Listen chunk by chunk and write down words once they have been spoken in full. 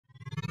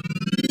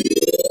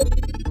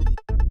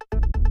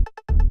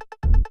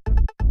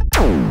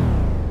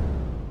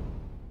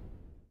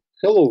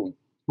Hello,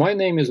 my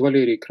name is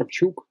Valerii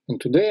Kravchuk, and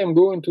today I'm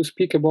going to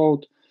speak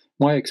about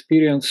my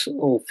experience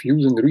of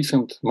using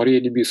recent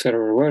MariaDB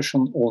Server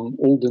version on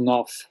old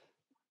enough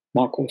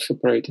macOS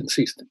operating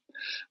system.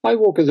 I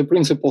work as a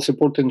principal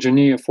support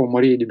engineer for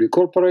MariaDB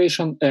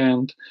Corporation,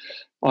 and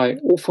I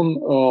often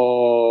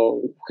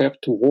have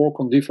to work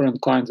on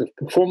different kinds of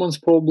performance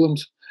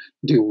problems,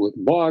 deal with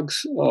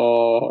bugs,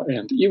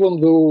 and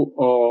even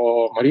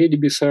though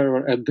MariaDB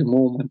Server at the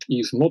moment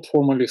is not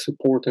formally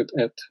supported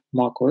at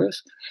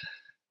macOS,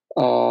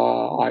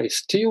 I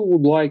still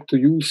would like to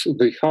use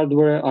the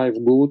hardware I've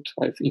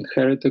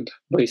inherited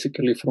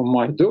basically from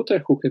my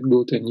daughter, who had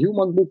got a new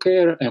MacBook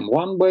Air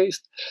M1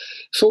 based.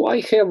 So I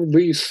have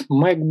this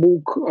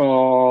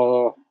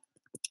MacBook,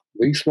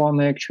 this one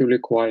actually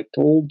quite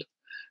old,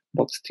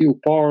 but still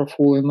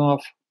powerful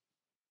enough,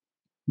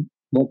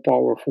 more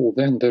powerful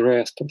than the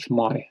rest of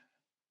my,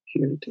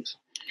 here it is,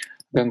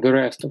 than the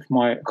rest of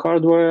my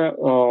hardware.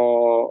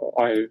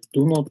 I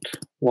do not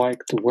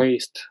like to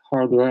waste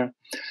hardware.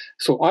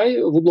 So I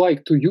would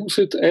like to use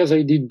it as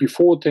I did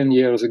before 10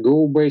 years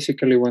ago,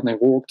 basically when I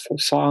worked for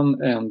Sun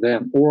and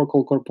then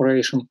Oracle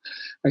Corporation.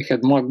 I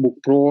had MacBook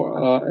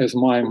Pro as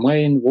my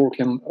main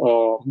working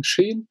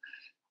machine.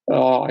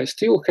 I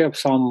still have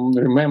some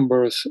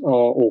remembers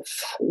of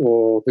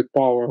the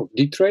power of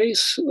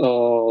DTrace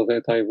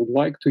that I would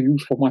like to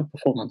use for my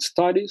performance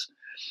studies.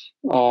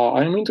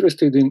 I'm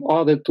interested in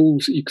other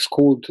tools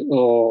Xcode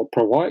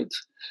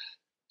provides.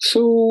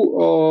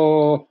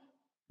 So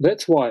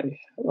that's why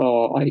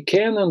I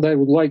can and I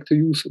would like to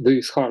use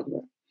this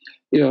hardware.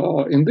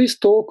 In this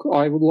talk,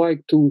 I would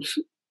like to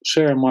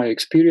share my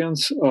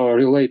experience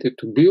related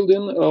to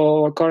building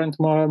current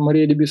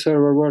MariaDB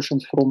server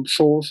versions from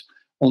source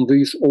on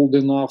this old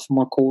enough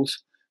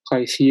macOS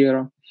High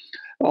Sierra.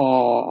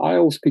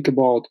 I'll speak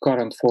about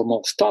current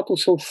formal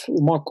status of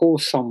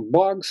macOS, some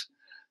bugs,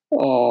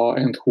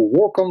 and who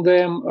work on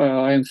them.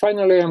 And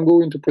finally, I'm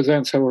going to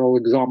present several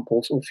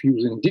examples of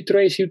using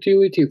DTrace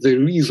utility, the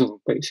reason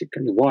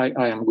basically why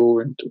I am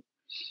going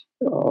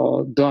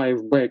to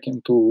dive back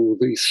into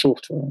this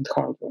software and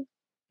hardware.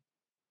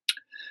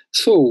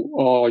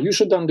 So you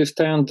should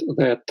understand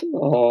that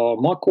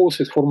macOS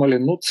is formally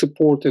not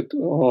supported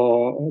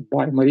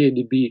by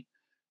MariaDB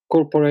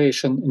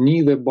Corporation,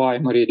 neither by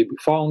MariaDB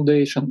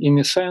Foundation, in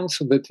a sense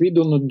that we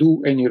do not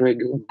do any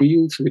regular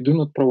builds, we do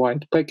not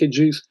provide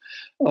packages,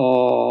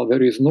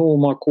 there is no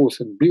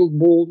macOS at build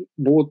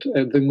board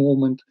at the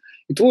moment.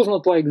 It was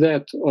not like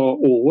that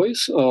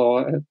always.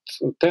 At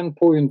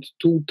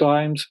 10.2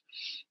 times,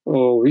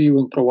 we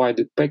even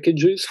provided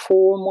packages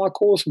for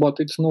macOS, but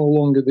it's no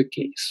longer the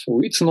case.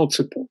 So it's not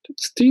supported.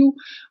 Still,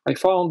 I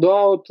found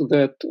out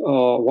that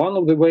one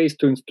of the ways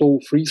to install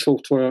free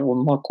software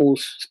on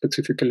macOS,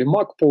 specifically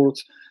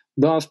MacPorts,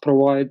 does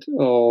provide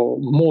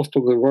most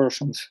of the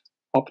versions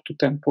up to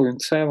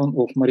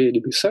 10.7 of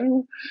MariaDB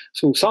Server.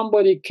 So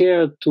somebody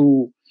cared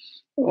to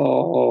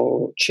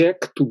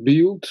check, to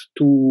build,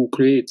 to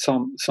create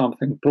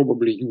something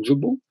probably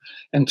usable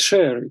and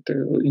share it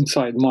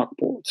inside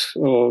MacPorts.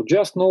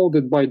 Just know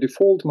that by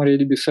default,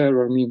 MariaDB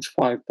Server means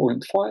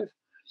 5.5.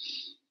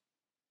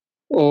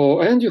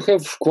 And you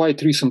have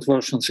quite recent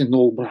versions in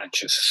all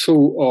branches.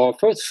 So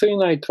first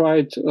thing I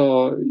tried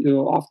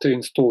after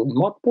installing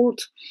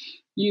MacPorts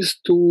is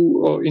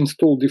to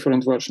install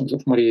different versions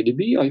of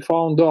MariaDB. I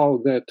found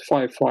out that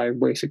 5.5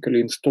 basically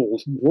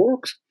installs and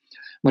works.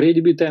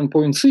 MariaDB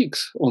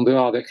 10.6, on the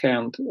other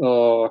hand,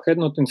 had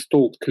not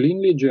installed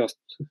cleanly just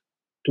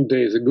 2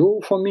 days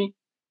ago for me.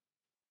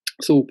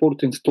 So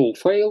port install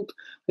failed.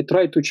 I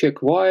tried to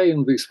check why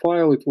in this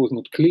file, it was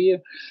not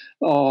clear.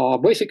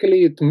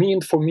 Basically, it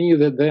meant for me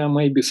that there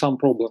may be some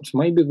problems.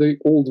 Maybe the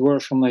old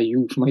version I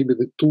use, maybe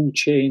the tool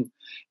chain,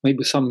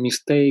 maybe some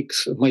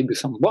mistakes, maybe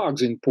some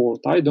bugs in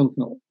port, I don't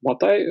know.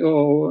 But I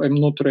am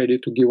not ready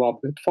to give up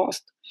that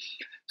fast.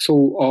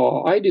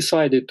 So I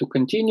decided to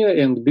continue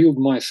and build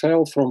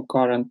myself from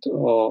current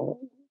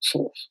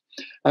source.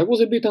 I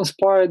was a bit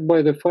inspired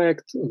by the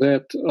fact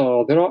that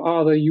there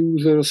are other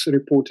users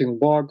reporting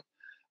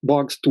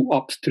bugs to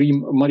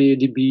upstream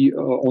MariaDB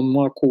on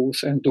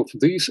macOS, and of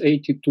these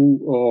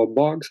 82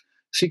 bugs,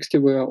 60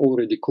 were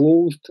already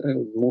closed,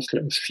 mostly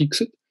as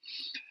fixed.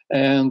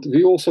 And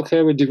we also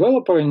have a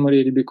developer in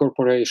MariaDB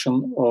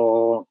Corporation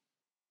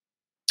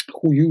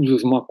who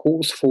uses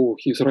macOS for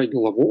his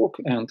regular work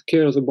and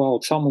cares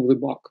about some of the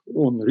bugs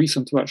on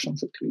recent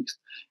versions at least.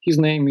 His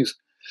name is,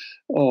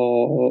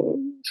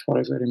 as far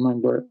as I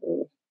remember,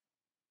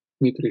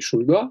 Dmitry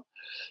Shulga.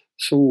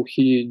 So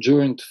he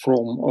joined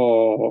from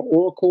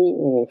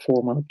Oracle,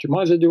 former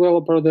optimizer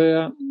developer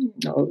there.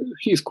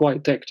 He's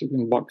quite active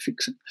in bug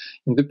fixing.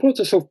 In the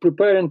process of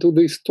preparing to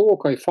this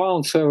talk, I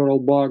found several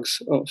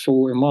bugs.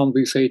 So among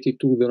these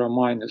 82, there are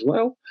mine as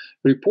well,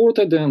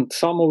 reported, and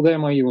some of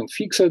them I even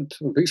fixed.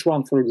 This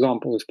one, for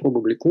example, is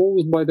probably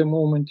closed by the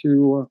moment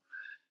you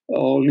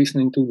are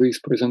listening to this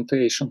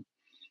presentation.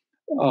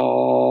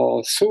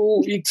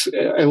 So it's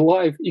a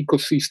live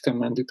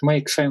ecosystem, and it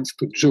makes sense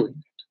to join.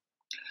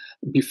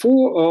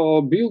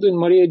 Before building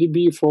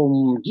MariaDB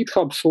from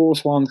GitHub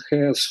source, one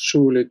has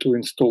surely to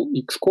install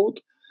Xcode.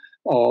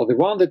 The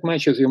one that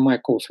matches your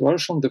macOS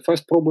version. The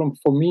first problem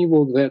for me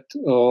was that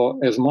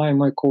as my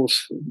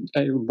macOS,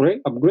 I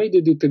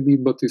upgraded it a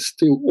bit, but it's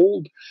still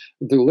old.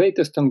 The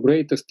latest and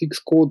greatest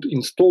Xcode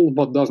installed,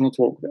 but does not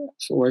work there.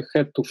 So I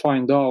had to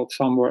find out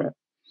somewhere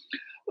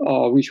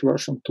which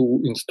version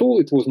to install.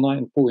 It was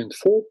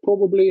 9.4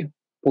 probably,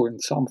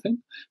 point something,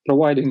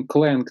 providing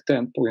Clang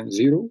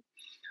 10.0.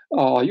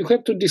 You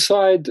have to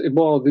decide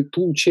about the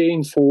tool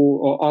chain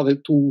for other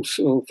tools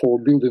for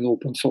building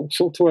open source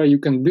software. You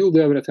can build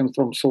everything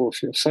from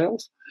source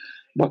yourself,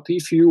 but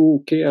if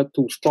you care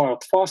to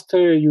start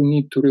faster, you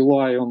need to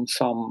rely on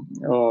some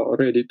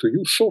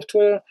ready-to-use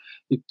software.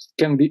 It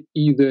can be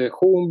either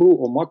Homebrew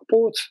or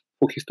MacPorts.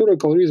 For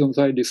historical reasons,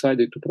 I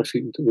decided to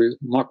proceed with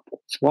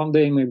MacPorts. One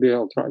day, maybe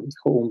I'll try with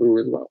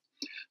Homebrew as well.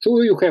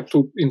 So you have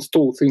to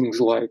install things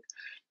like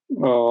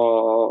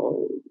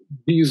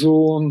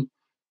Bison,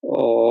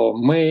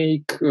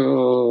 make,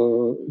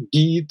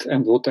 Git,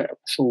 and whatever.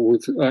 So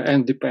with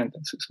and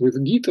dependencies. With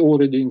Git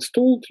already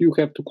installed, you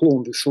have to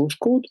clone the source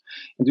code.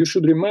 And you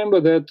should remember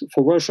that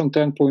for version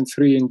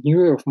 10.3 and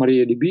newer of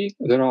MariaDB,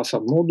 there are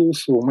some modules,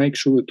 so make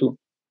sure to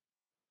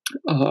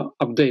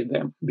update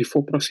them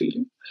before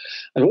proceeding.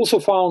 I also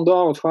found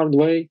out hard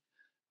way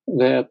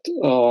that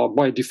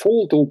by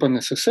default,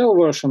 OpenSSL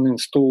version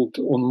installed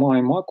on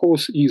my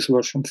macOS is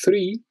version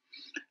 3.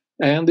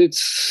 And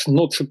it's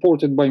not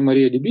supported by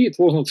MariaDB. It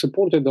was not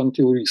supported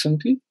until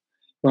recently,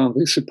 when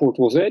this support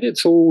was added.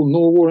 So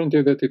no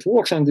warranty that it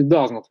works, and it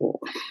does not work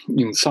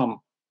in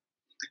some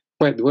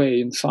bad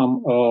way in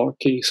some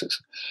cases.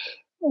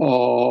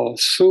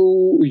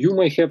 So you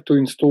may have to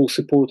install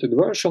supported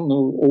version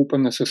of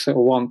OpenSSL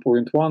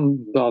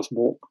 1.1 does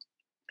work.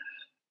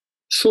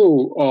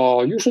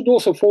 So you should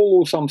also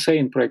follow some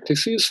sane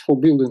practices for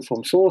building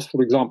from source.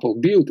 For example,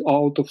 build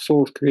out of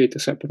source, create a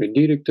separate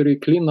directory,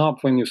 clean up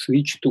when you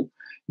switch to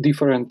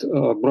different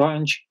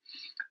branch.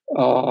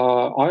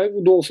 I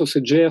would also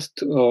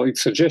suggest,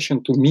 it's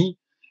suggestion to me,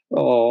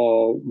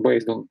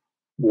 based on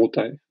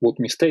what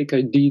mistake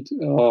I did,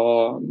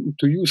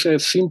 to use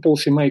as simple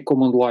CMake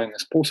command line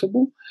as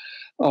possible.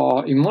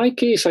 In my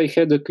case, I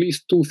had at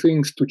least two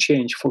things to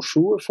change for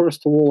sure.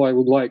 First of all, I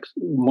would like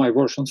my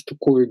versions to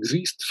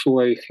coexist,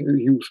 so I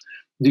use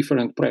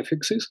different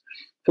prefixes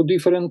for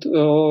different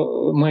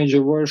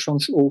major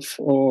versions of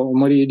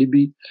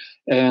MariaDB.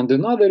 And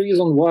another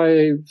reason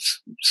why I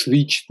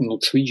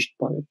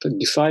but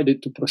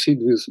decided to proceed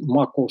with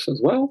macOS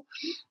as well,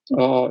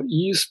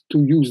 is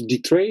to use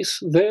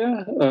DTrace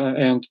there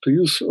and to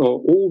use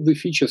all the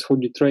features for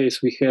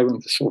DTrace we have in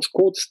the source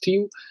code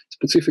still,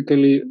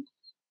 specifically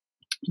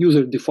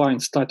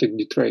user-defined static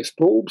DTrace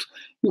probes.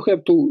 You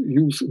have to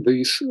use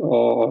this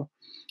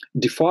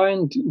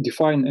define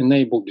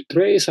enable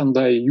DTrace, and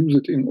I use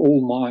it in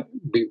all my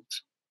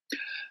builds.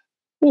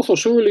 Also,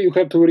 surely you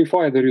have to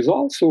verify the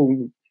results,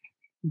 so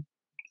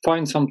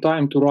find some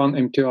time to run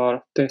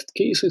MTR test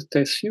cases,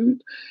 test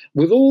suite.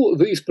 With all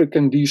these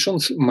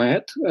preconditions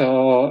met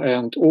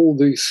and all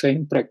these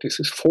same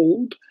practices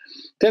followed,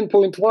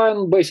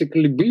 10.1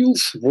 basically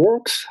builds,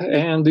 works,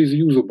 and is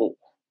usable.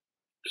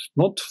 It's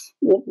not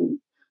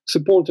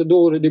supported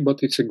already,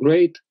 but it's a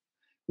great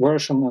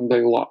version and I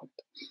love it.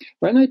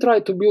 When I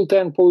tried to build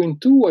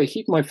 10.2, I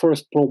hit my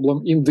first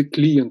problem in the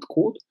client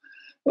code.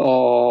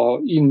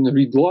 In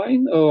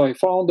readline, I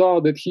found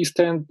out that his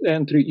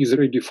entry is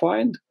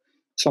redefined.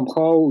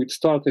 Somehow it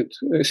started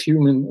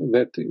assuming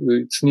that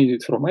it's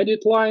needed from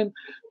edit line.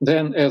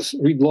 Then as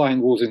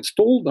readline was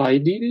installed, I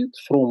did it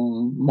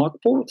from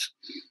MacPorts.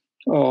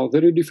 The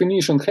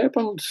redefinition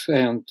happened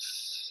and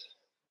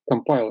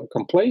compiler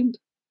complained.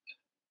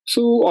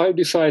 So I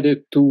decided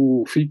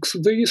to fix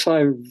this.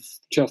 I've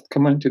just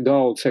commented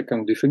out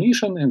second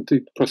definition and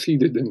it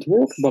proceeded and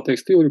worked, but I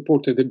still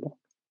reported it back.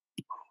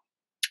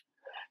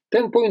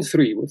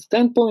 10.3. With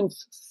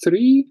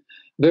 10.3,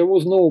 there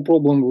was no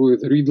problem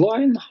with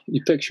readline.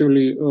 It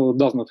actually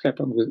does not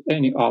happen with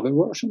any other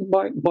version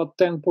but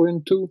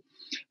 10.2.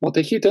 But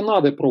I hit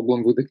another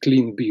problem with the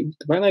clean build.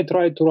 When I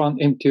tried to run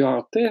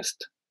MTR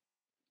test,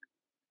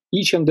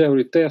 each and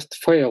every test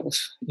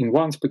fails in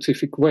one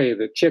specific way.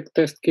 The check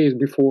test case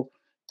before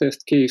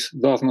test case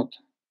does not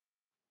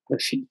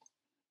proceed.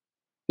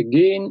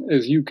 Again,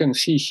 as you can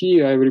see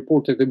here, I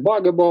reported a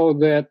bug about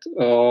that.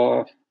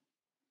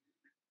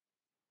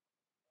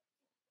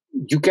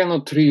 You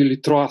cannot really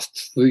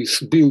trust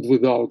this build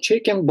without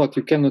checking, but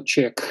you cannot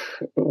check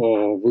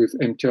with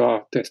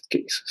MTR test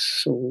cases.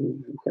 So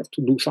you have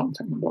to do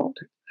something about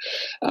it.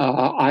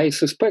 I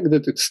suspect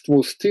that it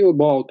was still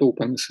about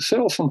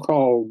OpenSSL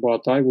somehow,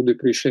 but I would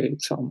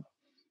appreciate some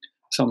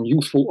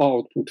useful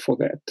output for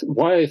that.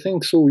 Why I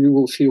think so, you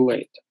will see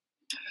later.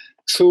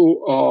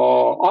 So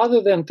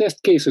other than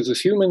test cases,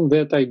 assuming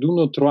that I do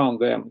not run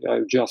them,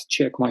 I just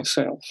check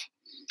myself.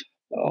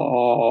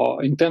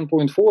 In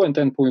 10.4 and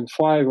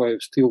 10.5,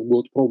 I've still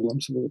got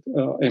problems with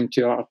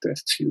MTR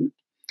test suite.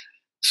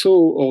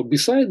 So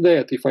beside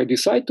that, if I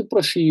decide to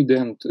proceed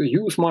and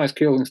use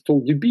MySQL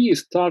install DB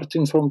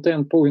starting from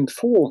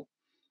 10.4,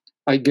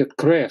 I get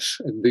crash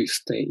at this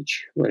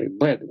stage, very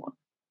bad one.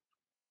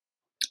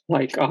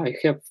 Like I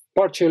have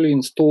partially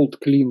installed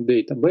clean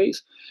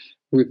database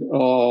with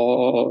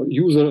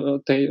user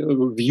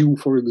view,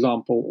 for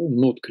example,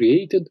 not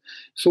created.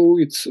 So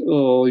it's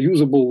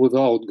usable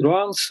without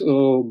grants,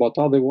 but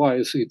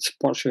otherwise it's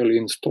partially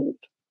installed.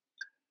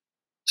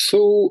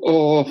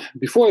 So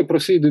before I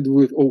proceeded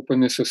with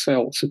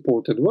OpenSSL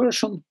supported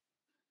version,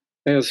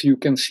 as you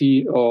can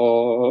see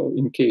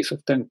in case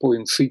of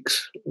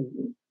 10.6,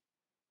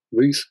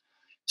 this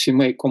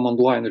CMake command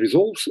line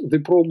resolves the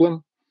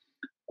problem.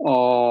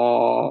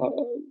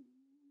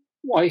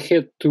 I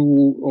had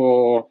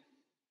to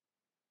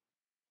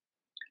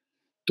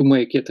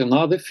make yet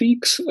another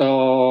fix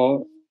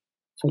for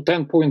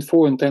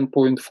 10.4 and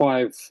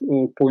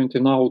 10.5,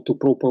 pointing out to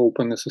proper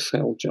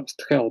OpenSSL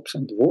just helps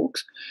and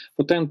works.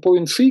 For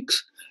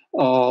 10.6,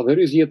 there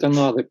is yet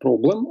another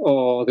problem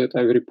that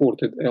I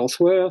reported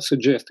elsewhere,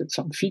 suggested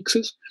some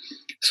fixes.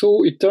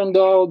 So it turned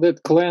out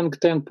that Clang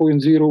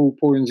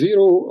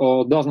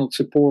 10.0.0 does not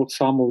support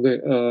some of the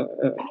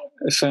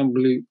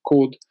assembly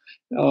code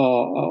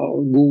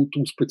go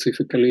to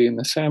specifically in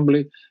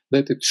assembly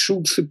that it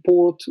should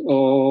support,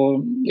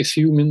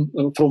 assuming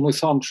from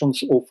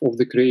assumptions of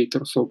the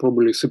creator, so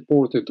probably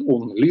supported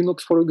on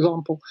Linux, for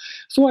example.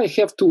 So I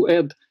have to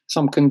add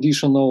some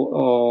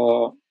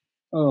conditional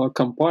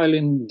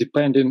compiling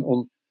depending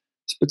on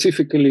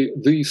specifically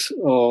this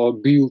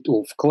build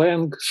of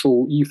Clang.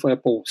 So if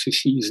Apple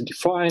CC is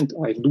defined,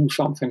 I do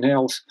something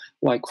else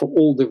like for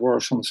all the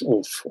versions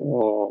of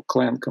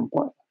Clang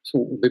compiler.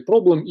 So the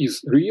problem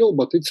is real,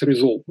 but it's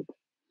resolvable.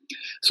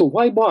 So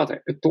why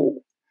bother at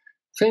all?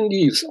 Thing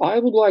is, I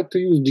would like to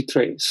use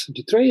DTrace.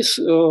 DTrace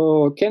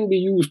can be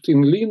used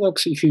in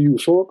Linux if you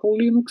use Oracle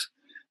Linux.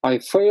 I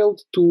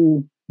failed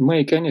to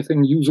make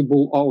anything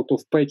usable out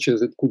of patches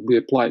that could be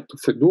applied to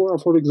Fedora,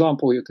 for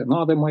example, yet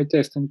another my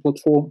testing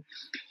platform.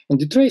 And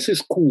DTrace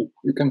is cool.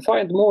 You can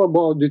find more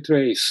about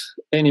DTrace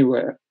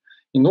anywhere.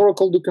 In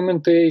Oracle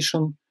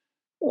documentation,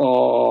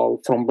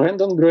 from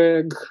Brendan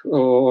Gregg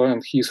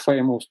and his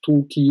famous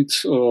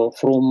toolkits,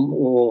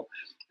 from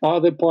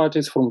other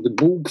parties, from the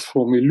books,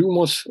 from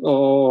Illumos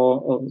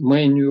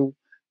manual,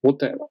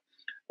 whatever.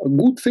 A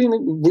good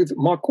thing with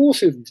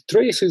macOS is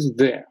DTrace is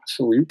there,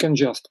 so you can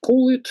just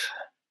call it,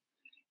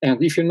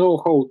 and if you know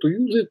how to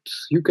use it,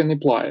 you can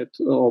apply it.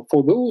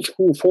 For those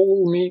who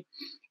follow me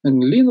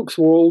in Linux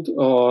world,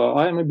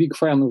 I am a big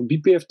fan of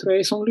BPF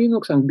trace on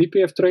Linux, and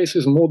BPF trace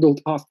is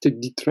modeled after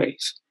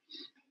DTrace.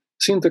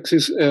 Syntax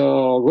is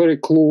very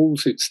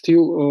close. It's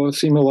still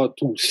similar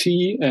to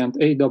C and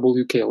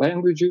AWK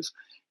languages.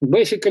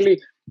 Basically,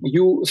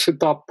 you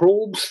set up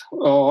probes,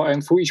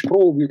 and for each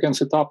probe, you can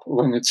set up,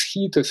 when it's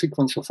hit, a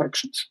sequence of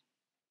actions.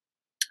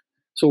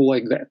 So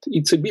like that.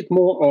 It's a bit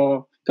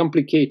more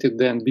complicated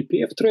than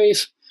BPF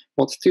trace,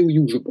 but still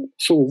usable.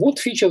 So what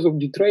features of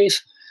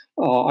DTrace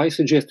I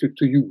suggest you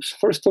to use?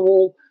 First of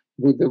all,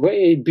 with the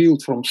way I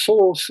build from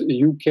source,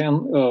 you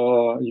can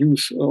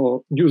use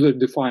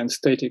user-defined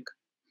static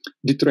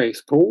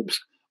DTrace probes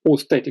or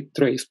static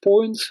trace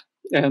points,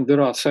 and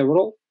there are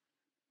several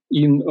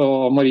in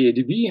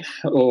MariaDB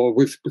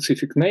with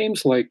specific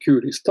names like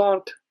query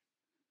start,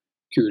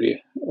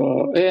 query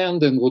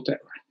end, and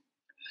whatever.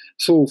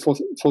 So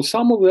for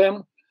some of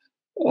them,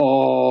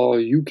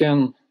 you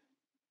can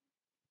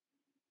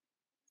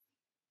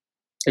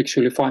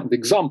actually find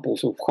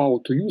examples of how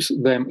to use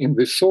them in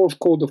the source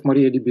code of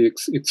MariaDB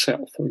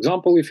itself. For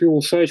example, if you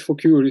will search for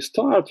query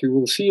start, you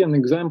will see an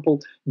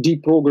example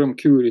deprogram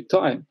query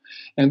time.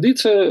 And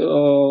it's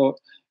a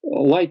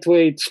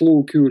lightweight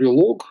slow query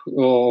log.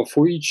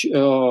 For each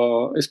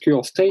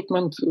SQL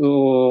statement,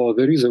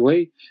 there is a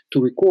way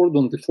to record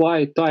on the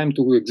fly time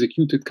to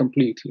execute it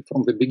completely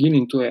from the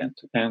beginning to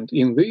end. And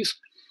in this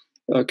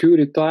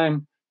query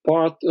time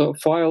part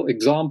file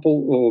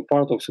example,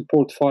 part of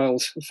support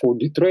files for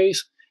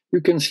DTrace,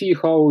 you can see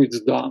how it's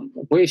done.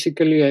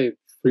 Basically, I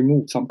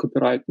removed some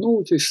copyright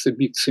notice, a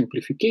bit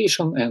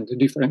simplification, and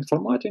different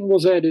formatting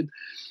was added.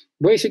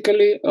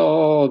 Basically,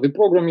 the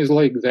program is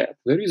like that.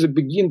 There is a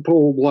begin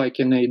probe like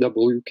an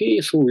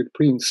AWK, so it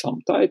prints some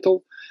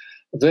title.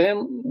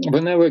 Then,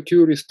 whenever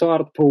query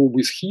start probe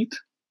is hit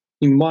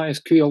in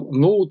MySQL,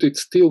 note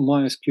it's still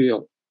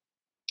MySQL.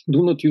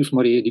 Do not use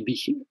MariaDB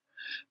here.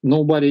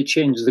 Nobody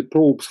changed the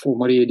probes for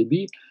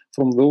MariaDB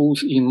from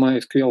those in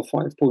MySQL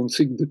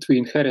 5.6 that we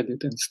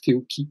inherited and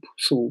still keep.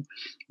 So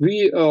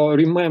we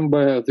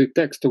remember the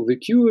text of the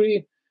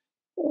query,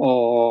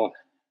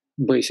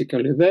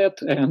 basically that,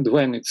 and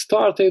when it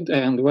started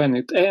and when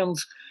it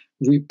ends,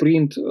 we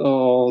print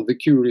the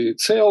query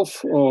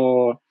itself,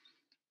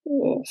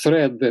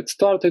 thread that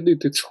started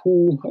it, it's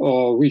who,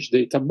 which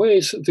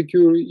database the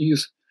query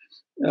is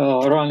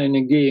running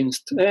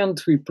against, and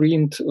we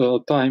print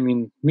time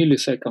in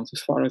milliseconds,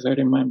 as far as I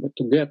remember,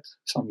 to get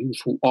some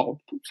useful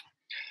output.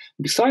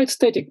 Besides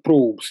static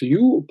probes,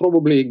 you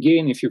probably,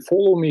 again, if you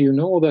follow me, you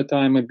know that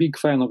I'm a big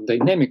fan of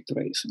dynamic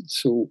tracing.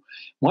 So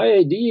my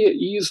idea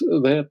is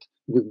that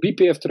with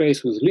BPF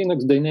trace, with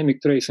Linux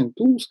dynamic tracing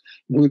tools,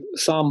 with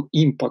some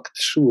impact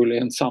surely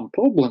and some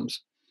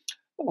problems,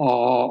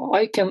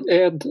 I can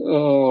add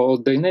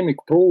dynamic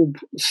probe,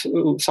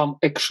 some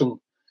action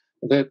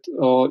that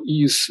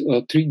is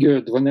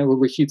triggered whenever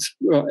we hit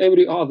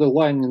every other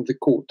line in the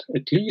code.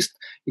 At least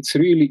it's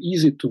really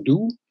easy to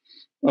do,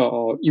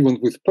 even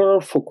with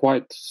perf for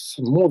quite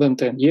more than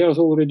 10 years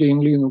already in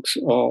Linux,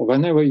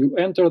 whenever you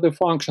enter the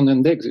function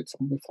and exit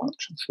from the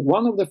function. So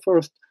one of the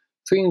first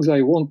things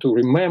I want to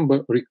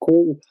remember,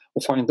 recall,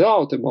 or find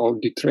out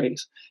about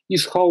DTrace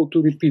is how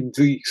to repeat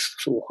this.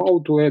 So how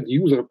to add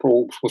user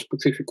probes for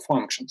specific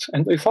functions.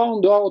 And I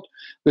found out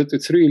that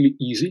it's really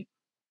easy.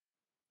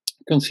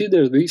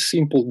 Consider this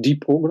simple D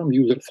program,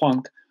 user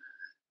func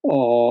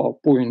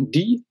point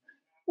D,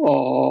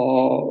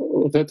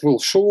 that will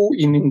show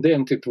in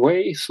indented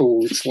way.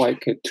 So it's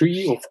like a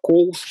tree of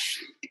calls.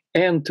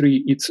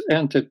 Entry, it's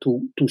entered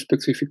to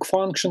specific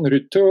function.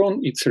 Return,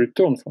 it's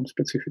return from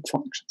specific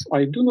functions.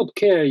 I do not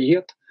care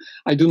yet.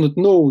 I do not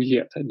know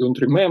yet. I don't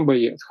remember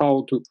yet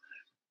how to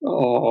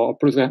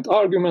present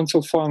arguments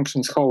of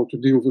functions, how to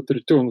deal with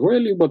return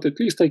value, but at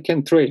least I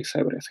can trace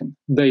everything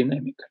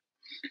dynamically.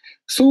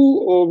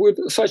 So with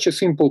such a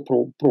simple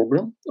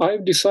program,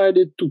 I've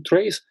decided to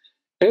trace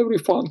every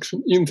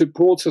function in the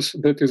process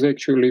that is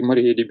actually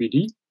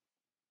MariaDB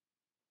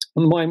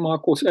on my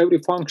macOS, every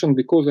function,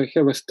 because I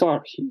have a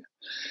star here,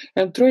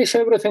 and trace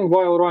everything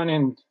while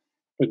running,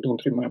 I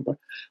don't remember,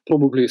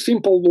 probably a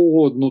simple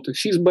load, not a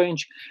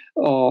sysbench,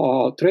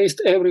 traced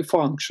every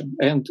function,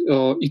 and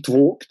it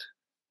worked.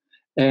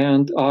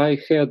 And I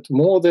had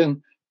more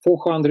than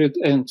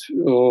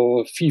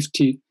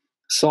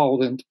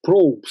 450,000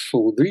 probes.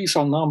 So these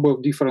are a number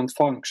of different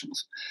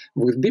functions.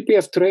 With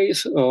BPF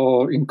trace,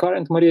 in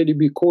current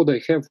MariaDB code,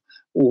 I have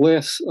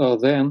less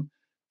than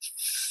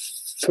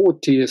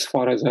 40, as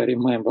far as I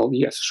remember.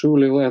 Yes,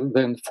 surely less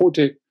than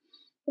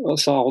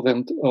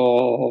 40,000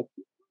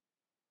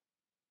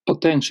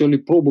 potentially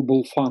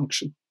probable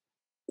functions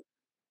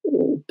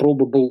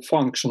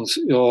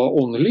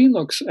on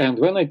Linux. And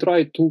when I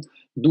tried to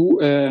do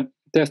a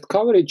test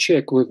coverage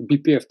check with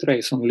BPF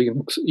trace on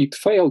Linux, it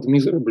failed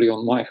miserably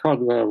on my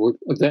hardware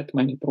with that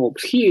many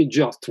probes. Here it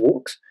just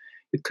works.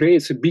 It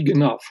creates a big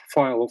enough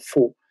file of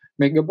 4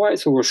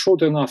 megabytes over a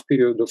short enough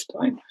period of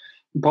time,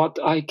 but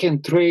I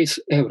can trace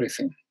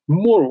everything.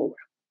 Moreover,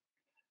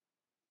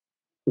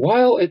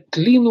 while at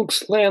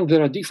Linux land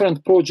there are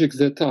different projects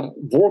that are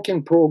work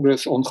in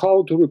progress on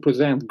how to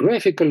represent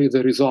graphically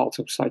the results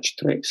of such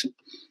tracing,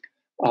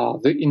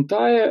 the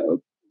entire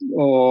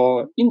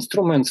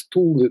instruments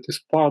tool that is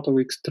part of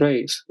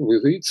Xtrace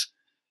with its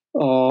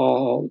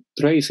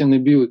tracing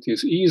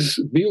abilities is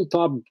built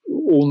up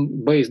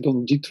based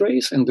on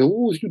DTrace and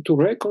allows you to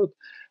record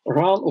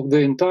run of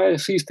the entire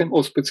system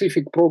or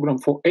specific program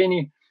for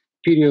any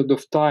period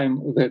of time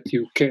that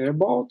you care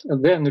about,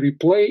 and then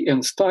replay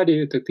and study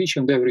it at each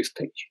and every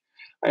stage.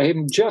 I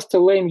am just a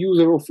lame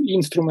user of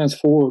instruments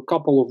for a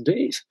couple of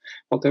days,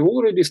 but I've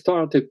already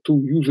started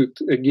to use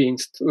it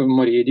against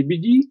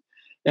MariaDB,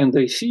 and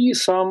I see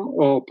some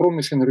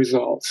promising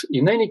results.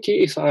 In any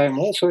case, I am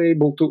also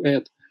able to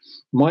add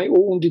my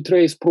own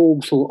DTrace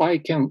probe, so I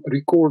can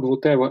record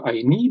whatever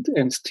I need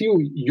and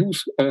still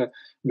use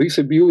this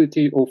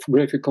ability of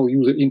graphical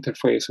user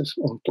interfaces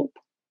on top.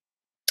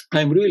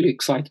 I'm really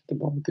excited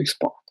about this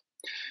part.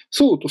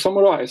 So to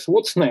summarize,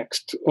 what's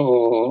next?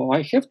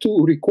 I have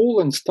to recall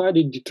and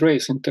study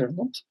DTrace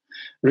internals,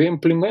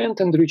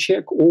 re-implement and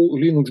recheck all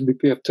Linux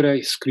BPF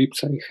trace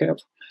scripts I have.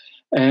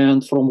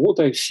 And from what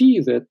I see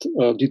that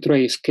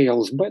DTrace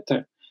scales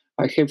better,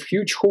 I have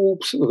huge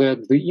hopes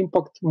that the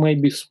impact may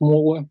be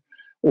smaller,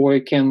 or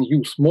I can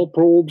use more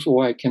probes,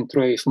 or I can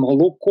trace more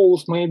log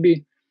calls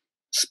maybe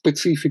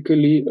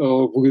specifically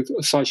with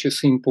such a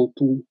simple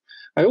tool.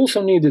 I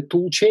also need a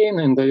tool chain,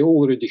 and I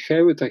already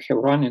have it. I have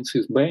run in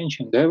sysbench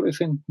and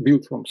everything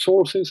built from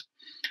sources.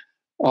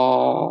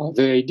 The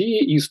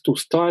idea is to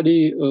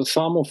study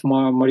some of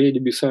my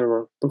MariaDB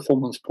server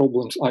performance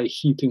problems I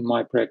hit in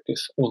my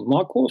practice on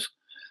macOS,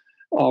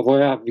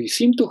 where we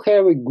seem to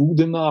have a good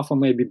enough or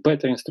maybe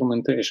better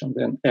instrumentation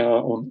than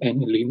on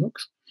any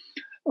Linux.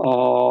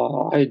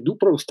 I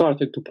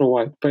started to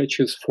provide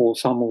patches for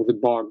some of the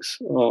bugs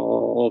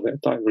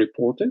that I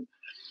reported.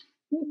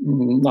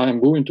 I'm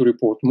going to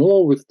report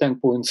more. With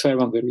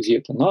 10.7, there is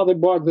yet another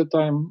bug that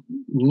I'm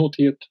not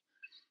yet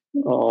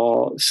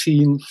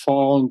seen,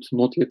 found,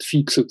 not yet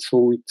fixed,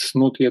 so it's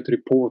not yet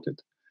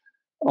reported.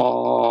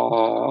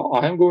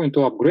 I'm going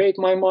to upgrade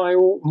my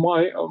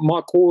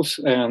macOS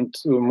and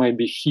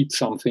maybe hit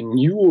something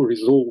new,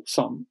 resolve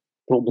some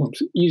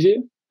problems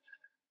easier.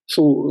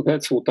 So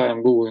that's what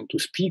I'm going to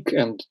speak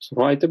and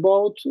write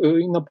about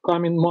in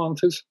upcoming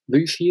months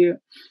this year.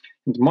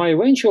 And my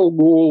eventual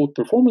goal,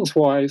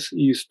 performance-wise,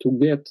 is to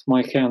get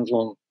my hands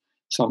on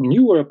some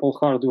newer Apple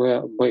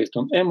hardware based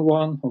on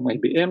M1 or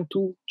maybe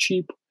M2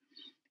 chip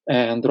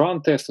and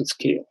run tests at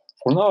scale.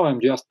 For now, I'm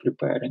just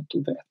preparing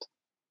to that.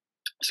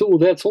 So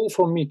that's all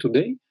from me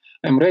today.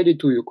 I'm ready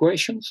to your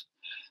questions.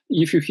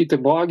 If you hit a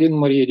bug in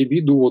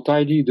MariaDB, do what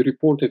I did,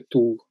 report it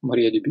to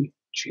MariaDB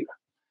Jira.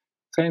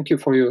 Thank you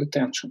for your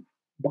attention.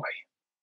 Bye.